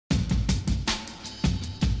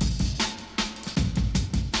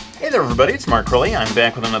Hey there everybody, it's markcrilley. I'm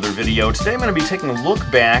back with another video. Today I'm going to be taking a look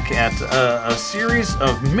back at a series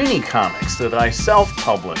of mini-comics that I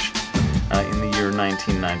self-published in the year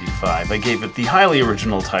 1995. I gave it the highly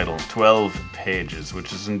original title, 12 Pages,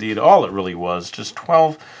 which is indeed all it really was, just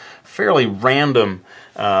 12 fairly random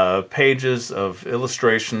pages of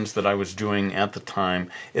illustrations that I was doing at the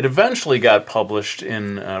time. It eventually got published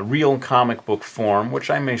in real comic book form,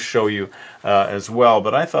 which I may show you as well,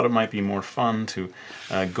 but I thought it might be more fun to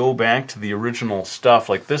go back to the original stuff.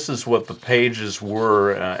 Like, this is what the pages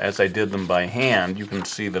were as I did them by hand. You can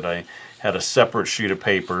see that I had a separate sheet of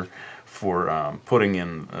paper for putting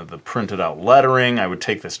in the printed out lettering. I would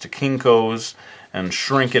take this to Kinko's and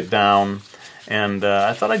shrink it down. And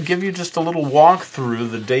I thought I'd give you just a little walk through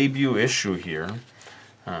the debut issue here.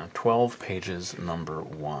 12 Pages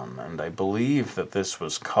 #1. And I believe that this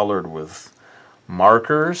was colored with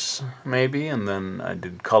markers, maybe, and then I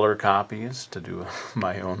did color copies to do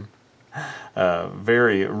my own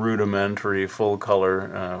very rudimentary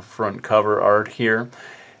full-color front cover art here.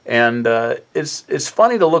 And it's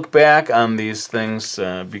funny to look back on these things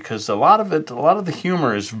because a lot of the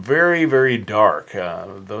humor is very, very dark.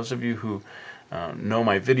 Those of you who know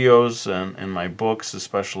my videos and my books,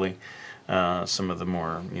 especially some of the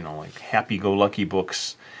more, like happy-go-lucky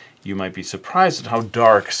books, you might be surprised at how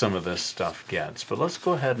dark some of this stuff gets. But let's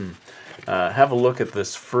go ahead and have a look at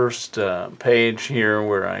this first page here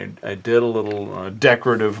where I did a little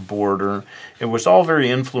decorative border. It was all very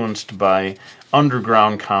influenced by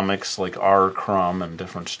underground comics like R. Crumb and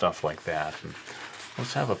different stuff like that. And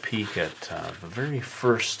let's have a peek at the very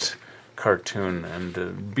first cartoon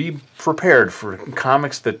and be prepared for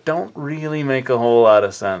comics that don't really make a whole lot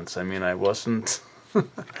of sense. I mean, I wasn't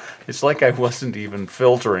it's like I wasn't even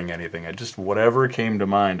filtering anything. I just, whatever came to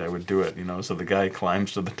mind, I would do it, so the guy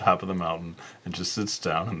climbs to the top of the mountain and just sits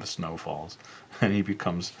down and the snow falls and he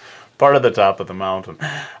becomes part of the top of the mountain.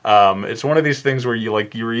 It's one of these things where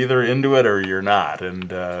you're either into it or you're not. And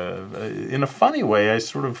in a funny way, I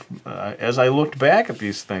sort of as I looked back at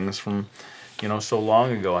these things from so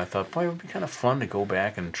long ago, I thought, boy, it would be kind of fun to go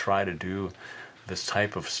back and try to do this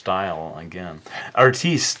type of style again.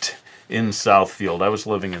 Artiste in Southfield. I was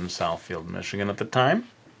living in Southfield, Michigan at the time.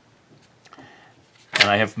 And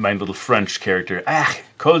I have my little French character.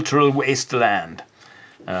 Cultural wasteland.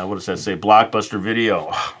 What does that say? Blockbuster Video.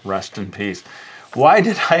 Oh, rest in peace. Why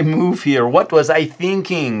did I move here? What was I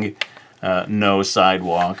thinking? No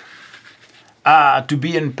sidewalk. To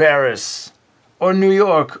be in Paris, or New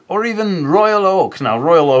York, or even Royal Oak. Now,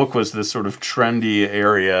 Royal Oak was this sort of trendy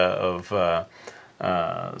area of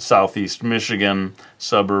southeast Michigan,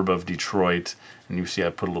 suburb of Detroit. And you see I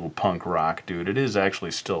put a little punk rock dude. It is actually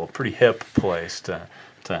still a pretty hip place to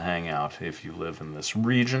hang out if you live in this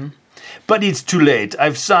region. But it's too late.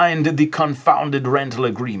 I've signed the confounded rental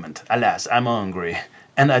agreement. Alas, I'm hungry,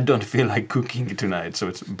 and I don't feel like cooking tonight, so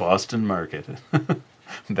it's Boston Market.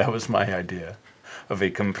 That was my idea of a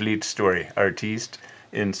complete story. Artiste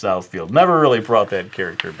in Southfield. Never really brought that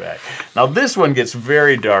character back. Now this one gets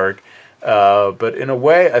very dark, but in a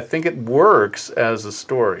way I think it works as a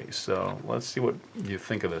story. So let's see what you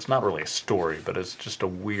think of this. Not really a story, but it's just a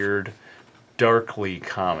weird, darkly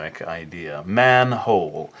comic idea.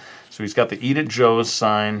 Manhole. So he's got the Eat at Joe's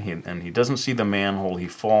sign, and he doesn't see the manhole. He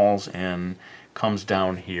falls and comes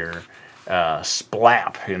down here,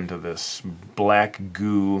 splap into this black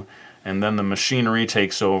goo. And then the machinery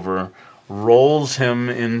takes over, rolls him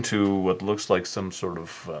into what looks like some sort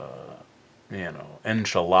of,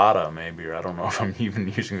 enchilada maybe, or I don't know if I'm even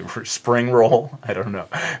using the word spring roll. I don't know.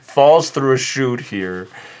 Falls through a chute here,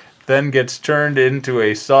 then gets turned into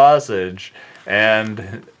a sausage,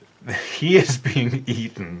 and he is being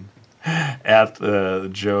eaten at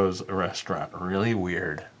Joe's restaurant. Really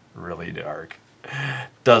weird, really dark.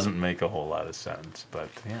 Doesn't make a whole lot of sense, but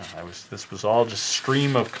yeah, this was all just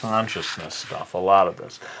stream of consciousness stuff, a lot of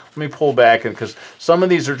this. Let me pull back, because some of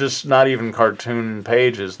these are just not even cartoon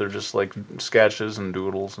pages, they're just like sketches and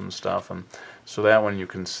doodles and stuff, and so that one you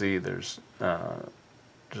can see there's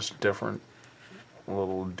just different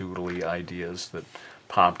little doodly ideas that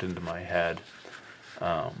popped into my head.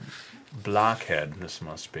 Blockhead, this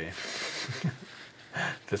must be.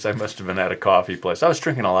 This, I must have been at a coffee place. I was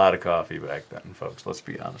drinking a lot of coffee back then, folks, let's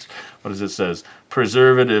be honest. What does it say?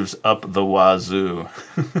 Preservatives up the wazoo.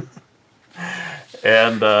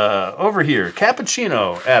 And over here,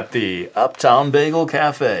 cappuccino at the Uptown Bagel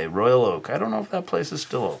Cafe, Royal Oak. I don't know if that place is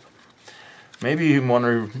still open. Maybe one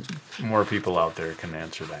or more people out there can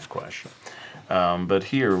answer that question. But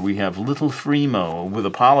here we have Little Freemo with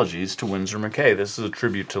apologies to Winsor McCay. This is a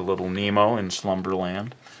tribute to Little Nemo in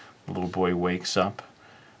Slumberland. The little boy wakes up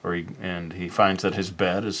and he finds that his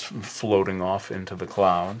bed is floating off into the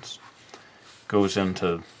clouds. Goes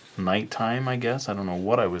into nighttime, I guess. I don't know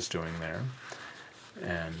what I was doing there.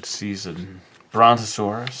 And sees a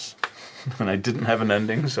brontosaurus. And I didn't have an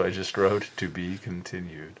ending, so I just wrote "to be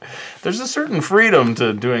continued." There's a certain freedom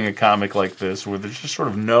to doing a comic like this where there's just sort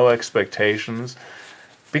of no expectations.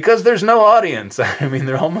 Because there's no audience. I mean,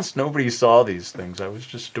 almost nobody saw these things. I was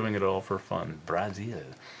just doing it all for fun. Brazil.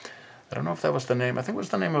 I don't know if that was the name. I think it was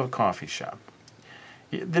the name of a coffee shop.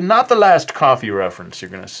 Not the last coffee reference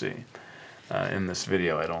you're going to see in this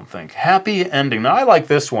video, I don't think. Happy ending. Now, I like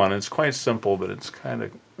this one. It's quite simple, but it's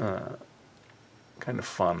kind of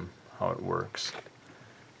fun how it works.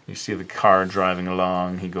 You see the car driving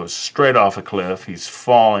along. He goes straight off a cliff. He's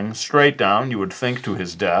falling straight down, you would think, to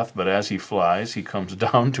his death. But as he flies, he comes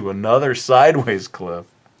down to another sideways cliff,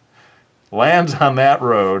 lands on that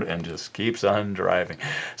road, and just keeps on driving.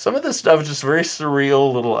 Some of this stuff is just very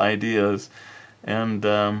surreal little ideas. And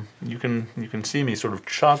you can see me sort of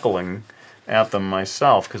chuckling at them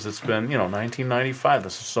myself, because it's been, 1995.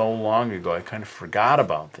 This is so long ago. I kind of forgot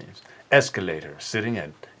about these. Escalator, sitting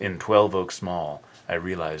in 12 Oaks Mall. I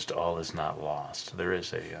realized all is not lost. There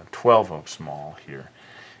is a 12 Oaks Mall here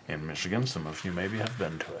in Michigan. Some of you maybe have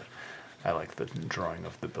been to it. I like the drawing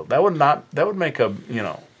of the build. That would make a,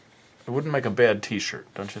 it wouldn't make a bad t-shirt,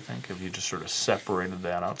 don't you think, if you just sort of separated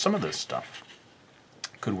that out? Some of this stuff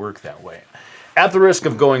could work that way. At the risk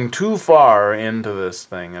of going too far into this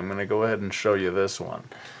thing, I'm going to go ahead and show you this one.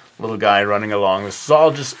 Little guy running along. This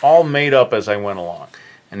is all made up as I went along.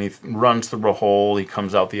 And he runs through a hole. He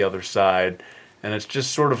comes out the other side. And it's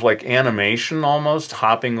just sort of like animation almost,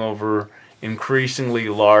 hopping over increasingly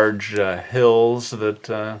large hills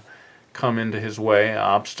that come into his way,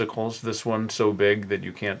 obstacles. This one so big that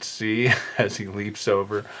you can't see as he leaps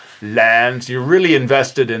over. Lands. You're really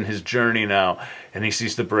invested in his journey now. And he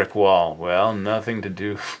sees the brick wall. Well, nothing to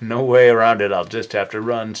do. No way around it. I'll just have to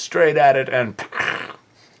run straight at it and...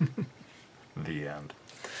 The end.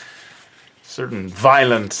 Certain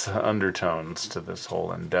violent undertones to this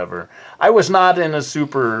whole endeavor. I was not in a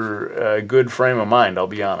super good frame of mind, I'll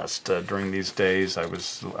be honest. During these days, I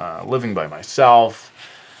was living by myself.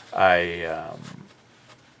 I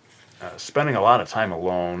spending a lot of time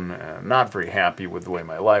alone, not very happy with the way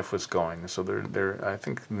my life was going. So I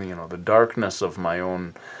think the darkness of my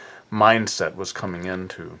own mindset was coming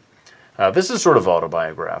into. This is sort of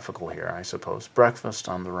autobiographical here, I suppose. Breakfast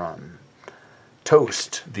on the run.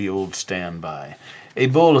 Toast, the old standby. A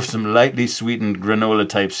bowl of some lightly sweetened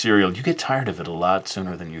granola-type cereal. You get tired of it a lot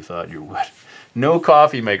sooner than you thought you would. No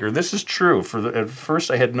coffee maker. This is true. At first,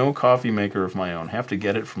 I had no coffee maker of my own. Have to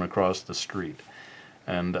get it from across the street.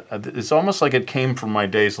 And it's almost like it came from my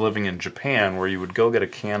days living in Japan, where you would go get a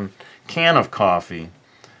can of coffee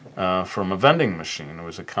from a vending machine. It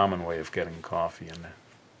was a common way of getting coffee. And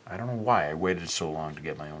I don't know why I waited so long to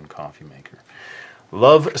get my own coffee maker.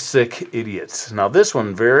 Love-sick idiots. Now this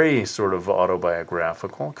one, very sort of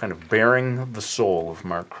autobiographical, kind of bearing the soul of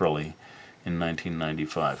Mark Crilley in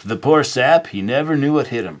 1995. The poor sap, he never knew what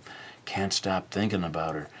hit him. Can't stop thinking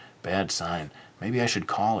about her. Bad sign. Maybe I should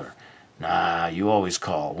call her. Nah, you always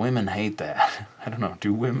call. Women hate that. I don't know,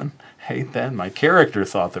 do women hate that? My character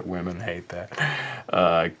thought that women hate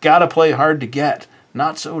that. Gotta play hard to get.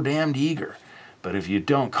 Not so damned eager. But if you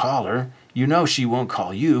don't call her, you know she won't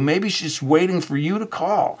call you. Maybe she's waiting for you to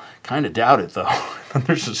call. Kind of doubt it, though. And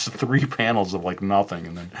there's just 3 panels of, like, nothing.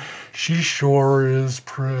 And then, she sure is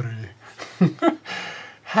pretty.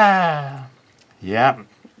 Ha. Yeah.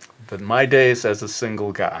 But my days as a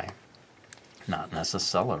single guy. Not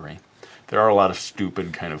necessarily. There are a lot of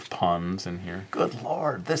stupid kind of puns in here. Good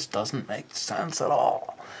Lord, this doesn't make sense at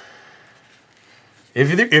all.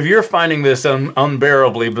 If you're finding this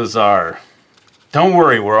unbearably bizarre, don't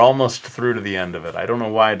worry, we're almost through to the end of it. I don't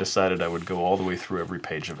know why I decided I would go all the way through every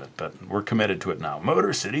page of it, but we're committed to it now.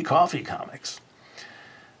 Motor City Coffee Comics.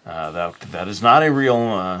 That is not a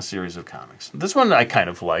real series of comics. This one I kind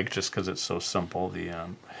of like just because it's so simple. The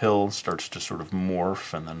hill starts to sort of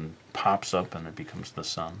morph and then pops up and it becomes the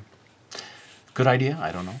sun. Good idea?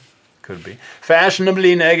 I don't know. Could be.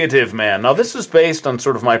 Fashionably Negative Man. Now this is based on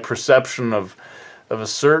sort of my perception of a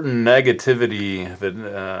certain negativity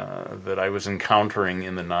that I was encountering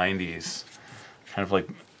in the 90s. Kind of like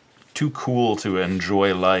too cool to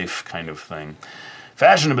enjoy life kind of thing.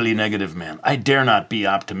 Fashionably Negative Man. I dare not be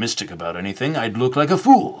optimistic about anything. I'd look like a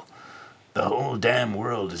fool. The whole damn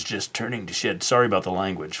world is just turning to shit. Sorry about the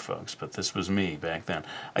language, folks, but this was me back then.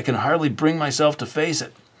 I can hardly bring myself to face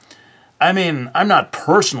it. I mean, I'm not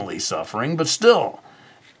personally suffering, but still.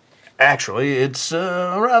 Actually, it's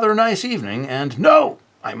a rather nice evening, and no!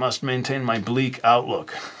 I must maintain my bleak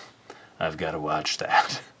outlook. I've got to watch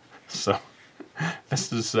that. So,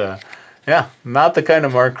 this is, yeah, not the kind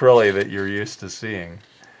of Mark Crilley that you're used to seeing.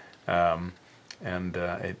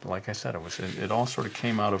 Like I said, it all sort of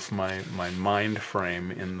came out of my mind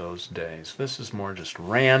frame in those days. This is more just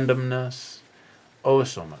randomness. Oh,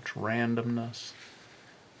 so much randomness.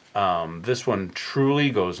 This one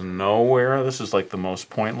truly goes nowhere. This is like the most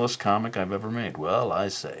pointless comic I've ever made. Well, I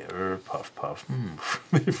say, puff, puff.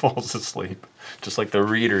 He falls asleep, just like the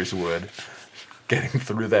readers would, getting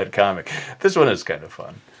through that comic. This one is kind of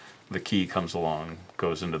fun. The key comes along,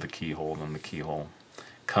 goes into the keyhole, and the keyhole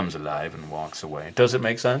comes alive and walks away. Does it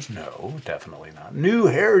make sense? No, definitely not. New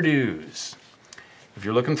hairdos. If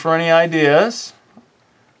you're looking for any ideas,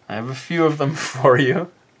 I have a few of them for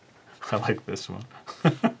you. I like this one.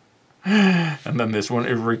 And then this one,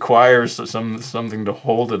 it requires something to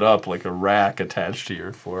hold it up, like a rack attached to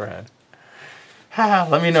your forehead.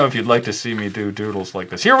 Let me know if you'd like to see me do doodles like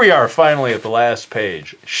this. Here we are, finally, at the last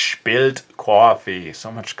page. Spilt coffee.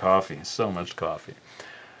 So much coffee. So much coffee.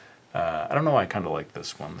 I don't know why I kind of like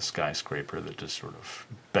this one, the skyscraper that just sort of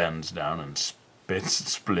bends down and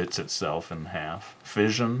splits itself in half.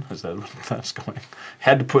 Fission, is that what that's going?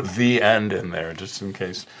 Had to put the end in there just in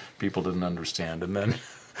case people didn't understand. And then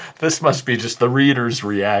this must be just the reader's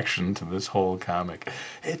reaction to this whole comic.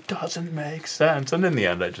 It doesn't make sense. And in the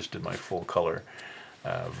end, I just did my full color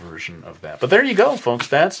version of that. But there you go, folks.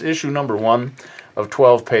 That's issue number 1 of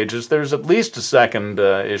 12 pages. There's at least a second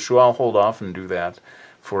issue. I'll hold off and do that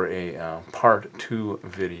for a part 2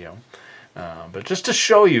 video. But just to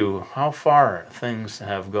show you how far things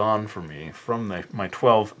have gone for me from my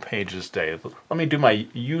 12 pages day, let me do my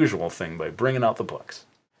usual thing by bringing out the books.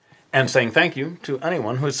 And saying thank you to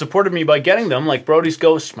anyone who has supported me by getting them, like Brody's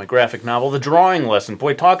Ghost, my graphic novel, The Drawing Lesson.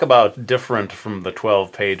 Boy, talk about different from the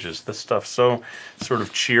 12 pages. This stuff's so sort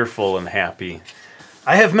of cheerful and happy.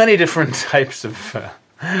 I have many different types of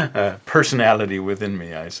personality within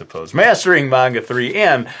me, I suppose. Mastering Manga 3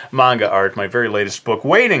 and Manga Art, my very latest book,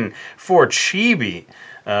 waiting for Chibi.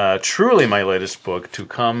 Truly my latest book to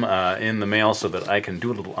come in the mail so that I can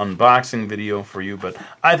do a little unboxing video for you, but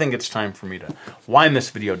I think it's time for me to wind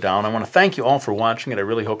this video down. I want to thank you all for watching it. I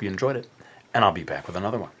really hope you enjoyed it, and I'll be back with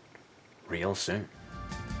another one real soon.